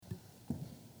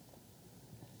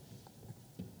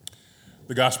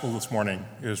The gospel this morning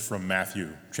is from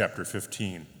Matthew chapter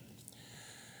 15.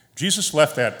 Jesus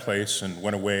left that place and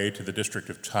went away to the district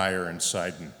of Tyre and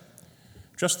Sidon.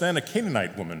 Just then a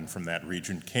Canaanite woman from that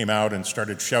region came out and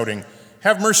started shouting,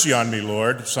 "Have mercy on me,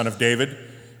 Lord, Son of David.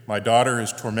 My daughter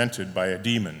is tormented by a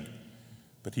demon."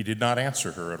 But he did not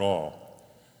answer her at all.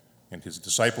 And his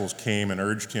disciples came and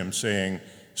urged him, saying,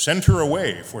 "Send her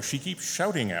away, for she keeps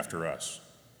shouting after us."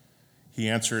 He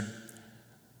answered,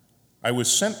 "I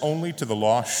was sent only to the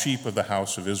lost sheep of the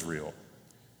house of Israel."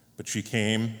 But she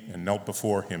came and knelt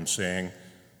before him, saying,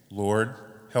 "Lord,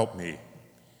 help me."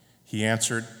 He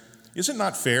answered, "Is it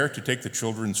not fair to take the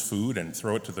children's food and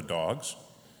throw it to the dogs?"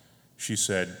 She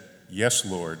said, "Yes,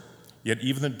 Lord, yet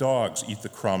even the dogs eat the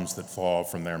crumbs that fall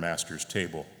from their master's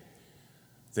table."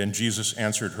 Then Jesus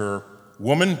answered her,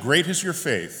 "Woman, great is your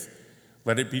faith.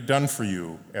 Let it be done for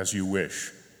you as you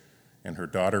wish." And her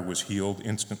daughter was healed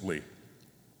instantly.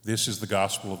 This is the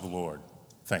gospel of the Lord.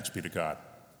 Thanks be to God.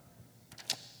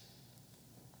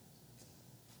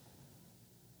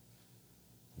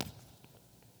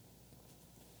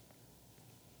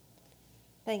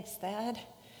 Thanks, Thad.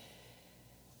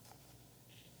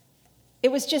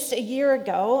 It was just a year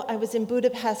ago, I was in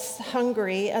Budapest,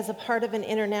 Hungary, as a part of an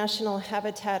international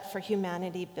Habitat for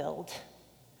Humanity build.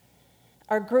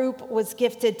 Our group was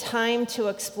gifted time to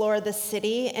explore the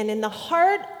city, and in the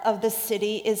heart of the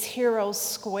city is Heroes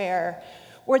Square,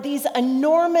 where these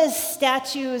enormous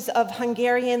statues of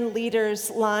Hungarian leaders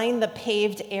line the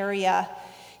paved area,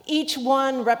 each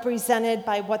one represented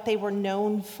by what they were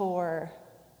known for: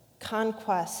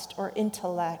 conquest or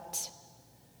intellect.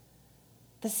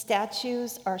 The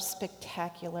statues are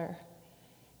spectacular,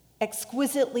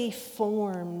 exquisitely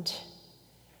formed.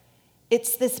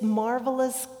 It's this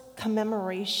marvelous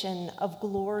commemoration of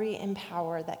glory and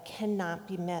power that cannot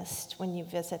be missed when you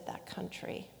visit that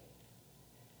country.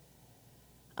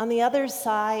 On the other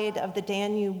side of the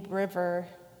Danube River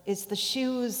is the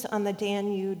Shoes on the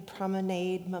Danube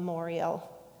Promenade Memorial.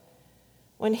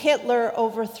 When Hitler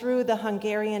overthrew the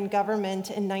Hungarian government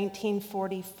in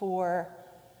 1944,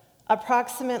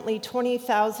 approximately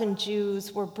 20,000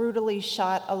 Jews were brutally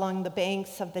shot along the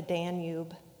banks of the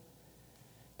Danube.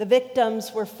 The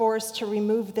victims were forced to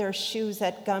remove their shoes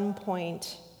at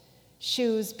gunpoint,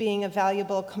 shoes being a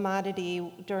valuable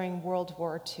commodity during World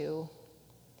War II.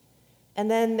 And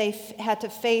then they had to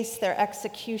face their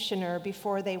executioner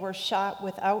before they were shot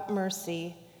without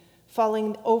mercy,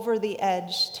 falling over the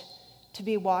edge to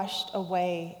be washed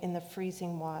away in the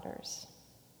freezing waters.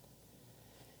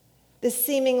 This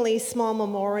seemingly small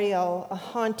memorial, a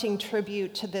haunting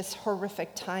tribute to this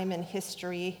horrific time in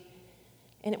history,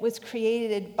 and it was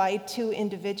created by two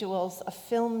individuals, a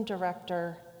film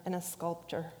director and a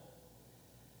sculptor.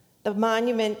 The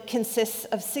monument consists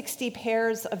of 60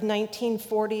 pairs of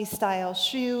 1940-style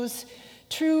shoes,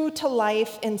 true to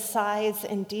life in size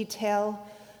and detail,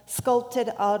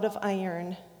 sculpted out of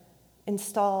iron,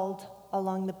 installed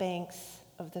along the banks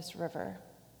of this river.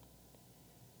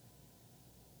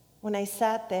 When I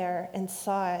sat there and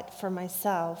saw it for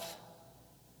myself,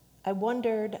 I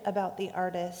wondered about the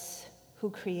artists who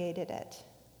created it.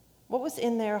 What was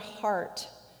in their heart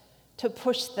to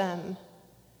push them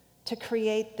to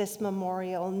create this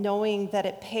memorial, knowing that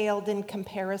it paled in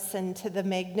comparison to the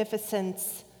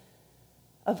magnificence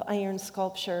of iron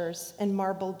sculptures and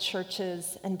marbled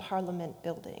churches and parliament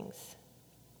buildings?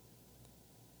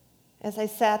 As I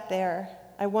sat there,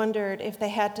 I wondered if they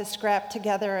had to scrap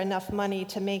together enough money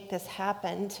to make this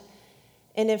happen,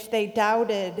 and if they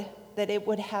doubted that it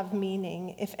would have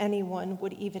meaning, if anyone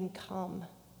would even come.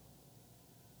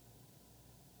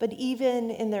 But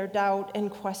even in their doubt and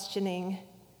questioning,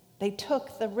 they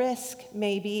took the risk,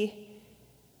 maybe,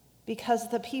 because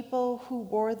the people who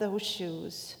wore those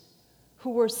shoes,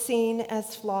 who were seen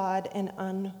as flawed and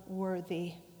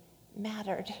unworthy,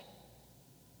 mattered.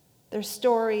 Their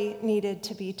story needed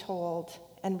to be told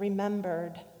and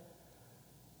remembered,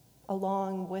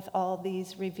 along with all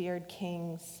these revered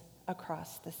kings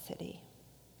across the city.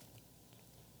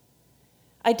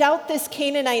 I doubt this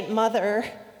Canaanite mother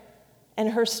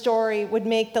and her story would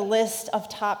make the list of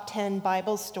top 10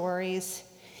 Bible stories.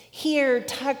 Here,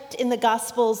 tucked in the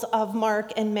Gospels of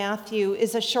Mark and Matthew,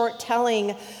 is a short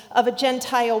telling of a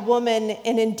Gentile woman,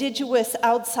 an indigenous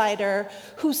outsider,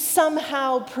 who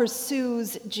somehow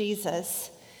pursues Jesus.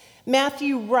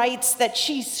 Matthew writes that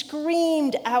she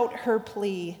screamed out her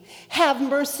plea, "Have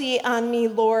mercy on me,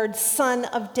 Lord, Son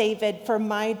of David, for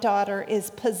my daughter is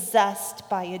possessed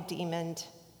by a demon."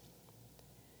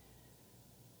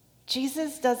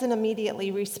 Jesus doesn't immediately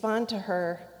respond to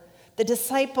her. The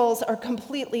disciples are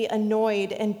completely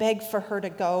annoyed and beg for her to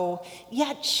go,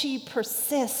 yet she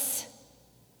persists.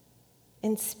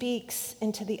 and speaks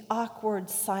into the awkward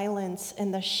silence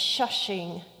and the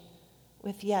shushing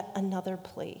with yet another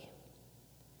plea.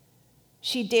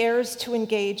 She dares to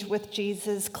engage with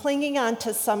Jesus, clinging on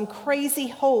to some crazy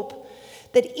hope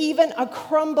that even a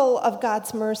crumble of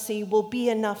God's mercy will be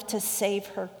enough to save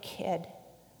her kid.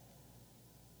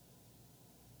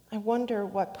 I wonder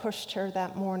what pushed her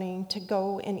that morning to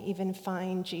go and even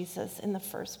find Jesus in the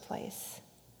first place.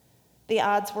 The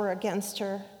odds were against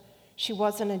her. She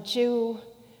wasn't a Jew,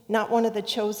 not one of the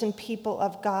chosen people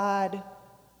of God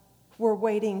who were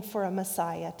waiting for a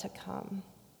Messiah to come.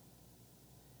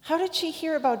 How did she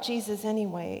hear about Jesus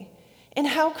anyway? And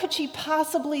how could she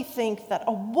possibly think that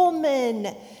a woman,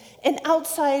 an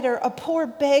outsider, a poor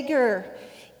beggar,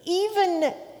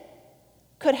 even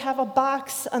could have a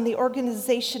box on the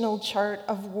organizational chart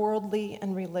of worldly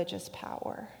and religious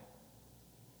power?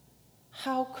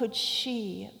 How could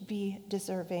she be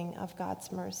deserving of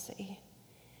God's mercy?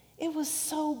 It was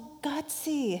so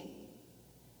gutsy.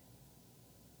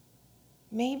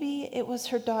 Maybe it was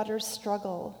her daughter's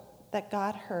struggle that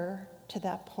got her to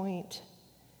that point,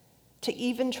 to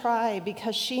even try,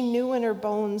 because she knew in her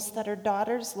bones that her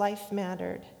daughter's life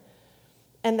mattered,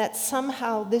 and that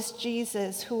somehow this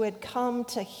Jesus who had come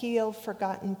to heal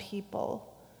forgotten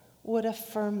people would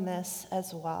affirm this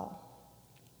as well.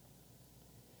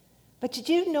 But did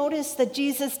you notice that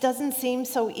Jesus doesn't seem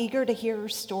so eager to hear her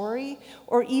story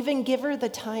or even give her the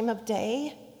time of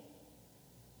day?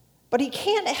 But he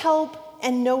can't help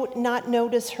and not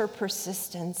notice her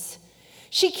persistence.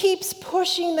 She keeps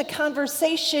pushing the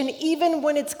conversation even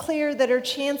when it's clear that her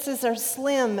chances are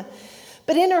slim.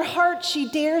 But in her heart, she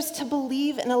dares to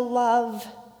believe in a love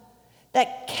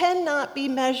that cannot be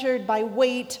measured by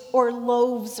weight or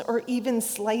loaves or even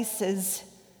slices.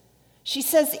 She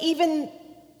says, even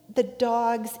the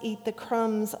dogs eat the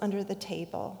crumbs under the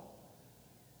table.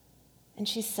 And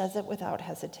she says it without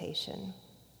hesitation.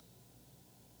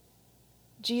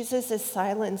 Jesus is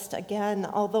silenced again,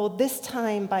 although this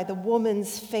time by the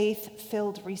woman's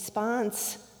faith-filled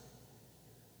response.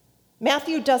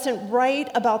 Matthew doesn't write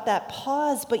about that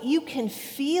pause, but you can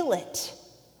feel it.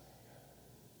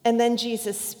 And then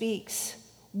Jesus speaks.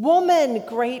 Woman,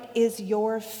 great is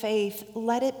your faith.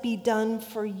 Let it be done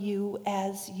for you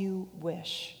as you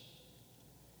wish.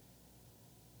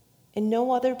 In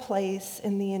no other place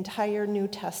in the entire New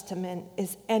Testament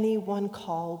is anyone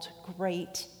called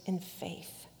great in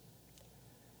faith.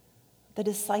 The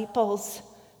disciples,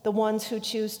 the ones who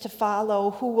choose to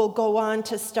follow, who will go on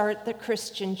to start the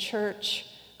Christian church,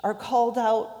 are called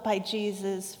out by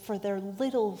Jesus for their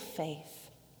little faith.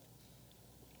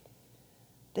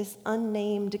 This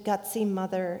unnamed, gutsy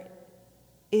mother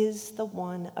is the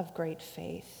one of great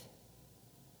faith.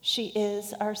 She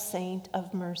is our saint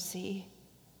of mercy,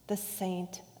 the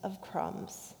saint of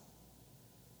crumbs.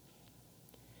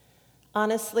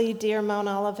 Honestly, dear Mount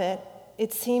Olivet,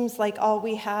 it seems like all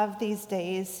we have these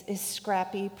days is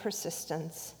scrappy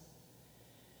persistence.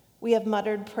 We have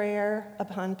muttered prayer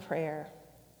upon prayer.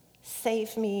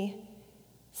 Save me,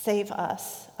 save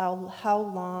us. How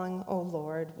long, O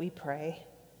Lord, we pray.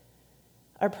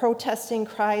 Our protesting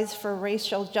cries for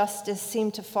racial justice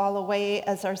seem to fall away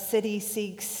as our city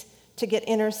seeks to get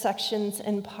intersections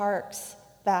and parks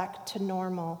back to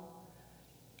normal.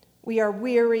 We are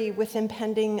weary with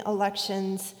impending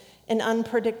elections, an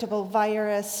unpredictable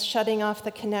virus shutting off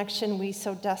the connection we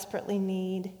so desperately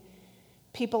need.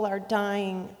 People are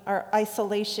dying. Our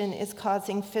isolation is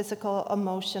causing physical,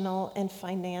 emotional, and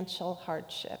financial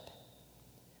hardship.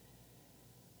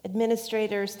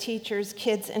 Administrators, teachers,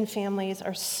 kids, and families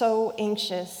are so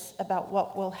anxious about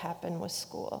what will happen with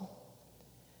school.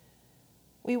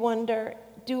 We wonder,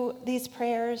 do these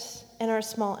prayers and our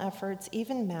small efforts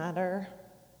even matter?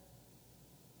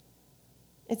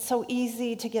 It's so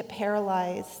easy to get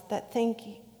paralyzed, that think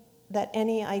that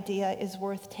any idea is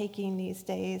worth taking these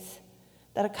days,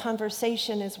 that a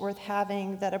conversation is worth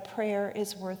having, that a prayer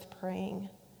is worth praying.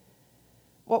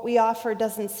 What we offer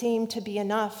doesn't seem to be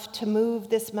enough to move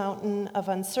this mountain of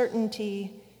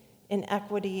uncertainty,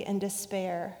 inequity, and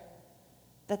despair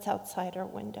that's outside our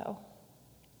window.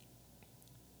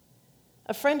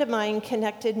 A friend of mine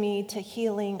connected me to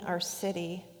Healing Our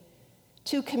City.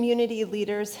 2 community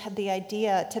leaders had the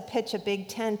idea to pitch a big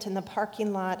tent in the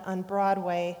parking lot on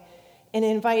Broadway and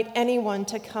invite anyone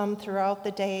to come throughout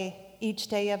the day, each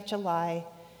day of July,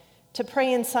 to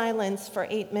pray in silence for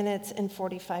 8 minutes and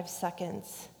 45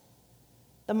 seconds.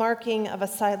 The marking of a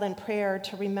silent prayer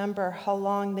to remember how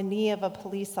long the knee of a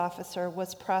police officer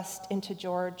was pressed into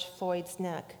George Floyd's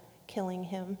neck, killing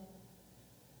him.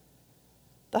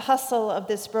 The hustle of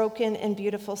this broken and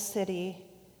beautiful city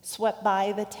swept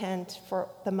by the tent for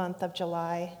the month of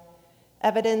July,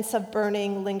 Evidence of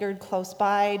burning lingered close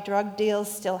by. Drug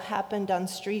deals still happened on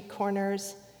street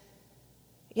corners.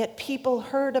 Yet people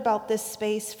heard about this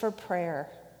space for prayer,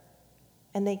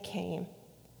 and they came.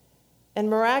 And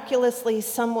miraculously,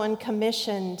 someone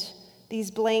commissioned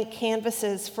these blank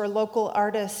canvases for local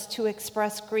artists to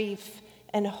express grief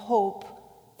and hope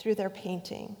through their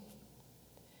painting.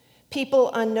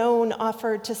 People unknown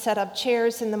offered to set up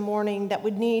chairs in the morning that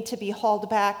would need to be hauled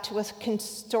back to a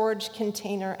storage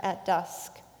container at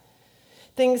dusk.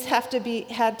 Things had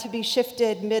to be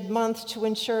shifted mid-month to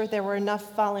ensure there were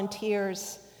enough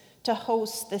volunteers to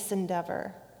host this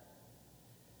endeavor.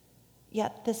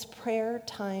 Yet this prayer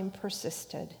time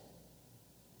persisted.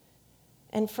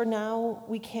 And for now,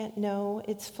 we can't know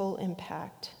its full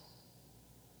impact.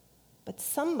 But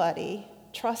somebody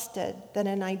trusted that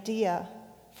an idea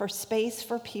for space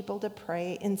for people to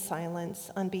pray in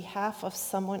silence on behalf of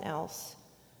someone else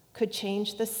could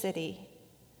change the city,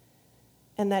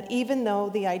 and that even though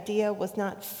the idea was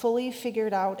not fully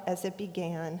figured out as it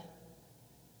began,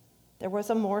 there was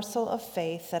a morsel of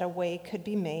faith that a way could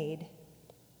be made,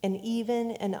 and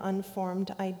even an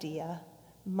unformed idea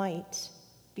might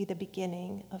be the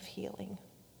beginning of healing.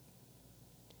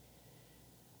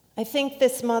 I think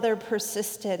this mother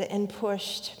persisted and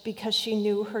pushed because she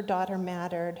knew her daughter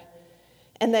mattered,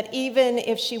 and that even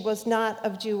if she was not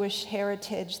of Jewish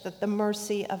heritage, that the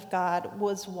mercy of God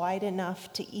was wide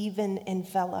enough to even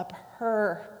envelop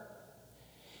her.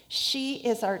 She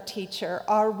is our teacher,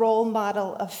 our role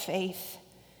model of faith.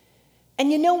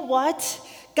 And you know what?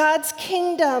 God's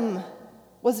kingdom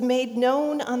was made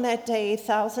known on that day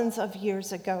thousands of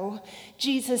years ago.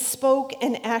 Jesus spoke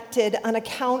and acted on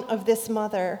account of this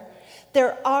mother.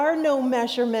 There are no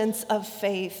measurements of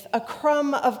faith. A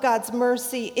crumb of God's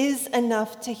mercy is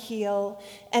enough to heal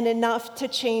and enough to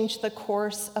change the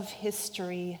course of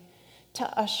history, to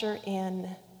usher in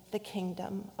the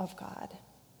kingdom of God.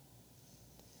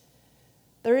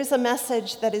 There is a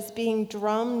message that is being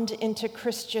drummed into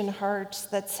Christian hearts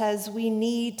that says we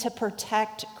need to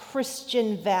protect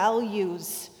Christian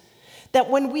values. That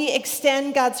when we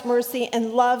extend God's mercy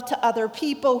and love to other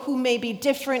people who may be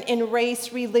different in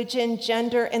race, religion,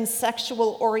 gender, and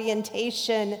sexual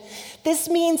orientation, this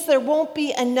means there won't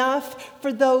be enough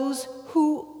for those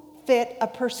who fit a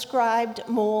prescribed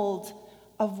mold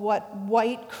of what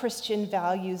white Christian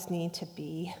values need to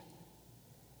be.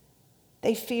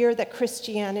 They fear that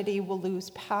Christianity will lose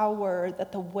power,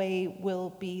 that the way will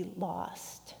be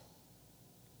lost.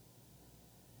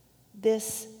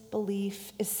 This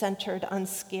belief is centered on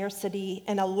scarcity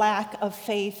and a lack of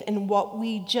faith in what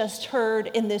we just heard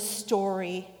in this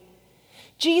story.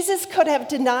 Jesus could have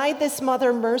denied this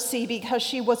mother mercy because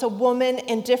she was a woman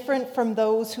and different from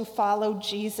those who followed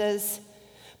Jesus.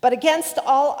 But against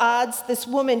all odds, this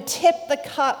woman tipped the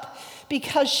cup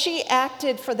because she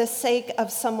acted for the sake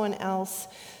of someone else,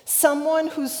 someone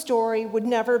whose story would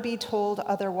never be told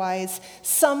otherwise,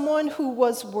 someone who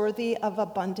was worthy of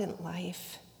abundant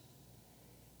life.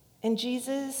 And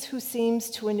Jesus, who seems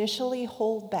to initially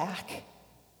hold back,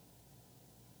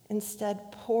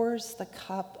 instead pours the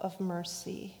cup of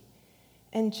mercy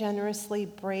and generously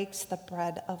breaks the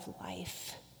bread of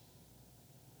life,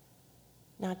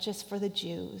 not just for the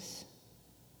Jews,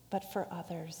 but for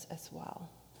others as well.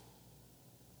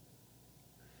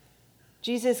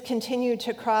 Jesus continued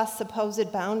to cross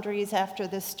supposed boundaries after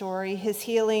this story, his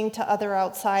healing to other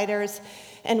outsiders,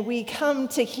 and we come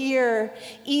to hear,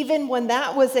 even when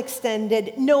that was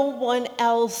extended, no one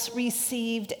else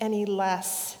received any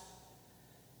less.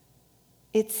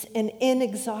 It's an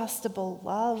inexhaustible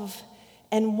love,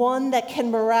 and one that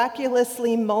can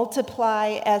miraculously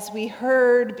multiply, as we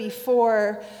heard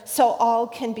before, so all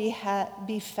can be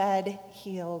fed,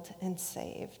 healed, and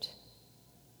saved.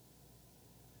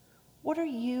 What are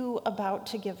you about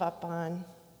to give up on?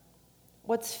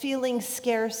 What's feeling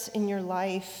scarce in your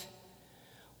life?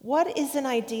 What is an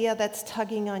idea that's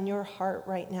tugging on your heart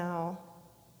right now?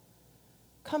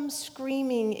 Come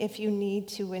screaming if you need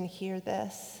to and hear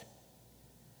this.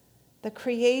 The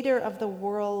creator of the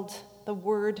world, the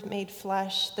Word made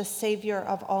flesh, the Savior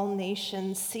of all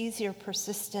nations, sees your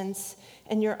persistence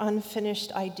and your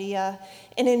unfinished idea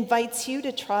and invites you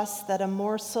to trust that a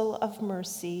morsel of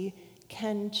mercy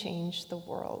can change the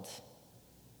world.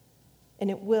 And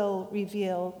it will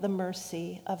reveal the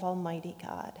mercy of Almighty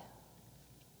God.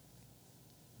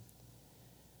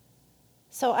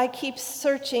 So I keep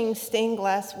searching stained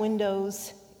glass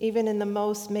windows, even in the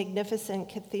most magnificent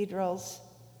cathedrals,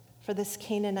 for this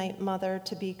Canaanite mother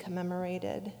to be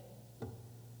commemorated.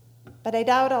 But I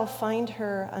doubt I'll find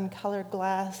her on colored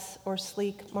glass or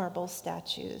sleek marble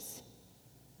statues.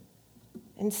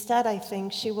 Instead, I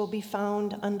think she will be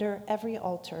found under every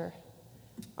altar,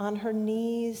 on her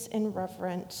knees in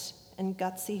reverent and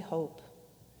gutsy hope,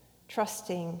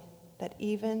 trusting that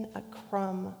even a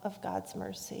crumb of God's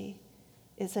mercy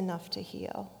is enough to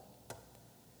heal.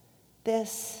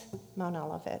 This, Mount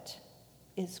Olivet,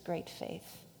 is great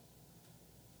faith.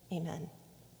 Amen.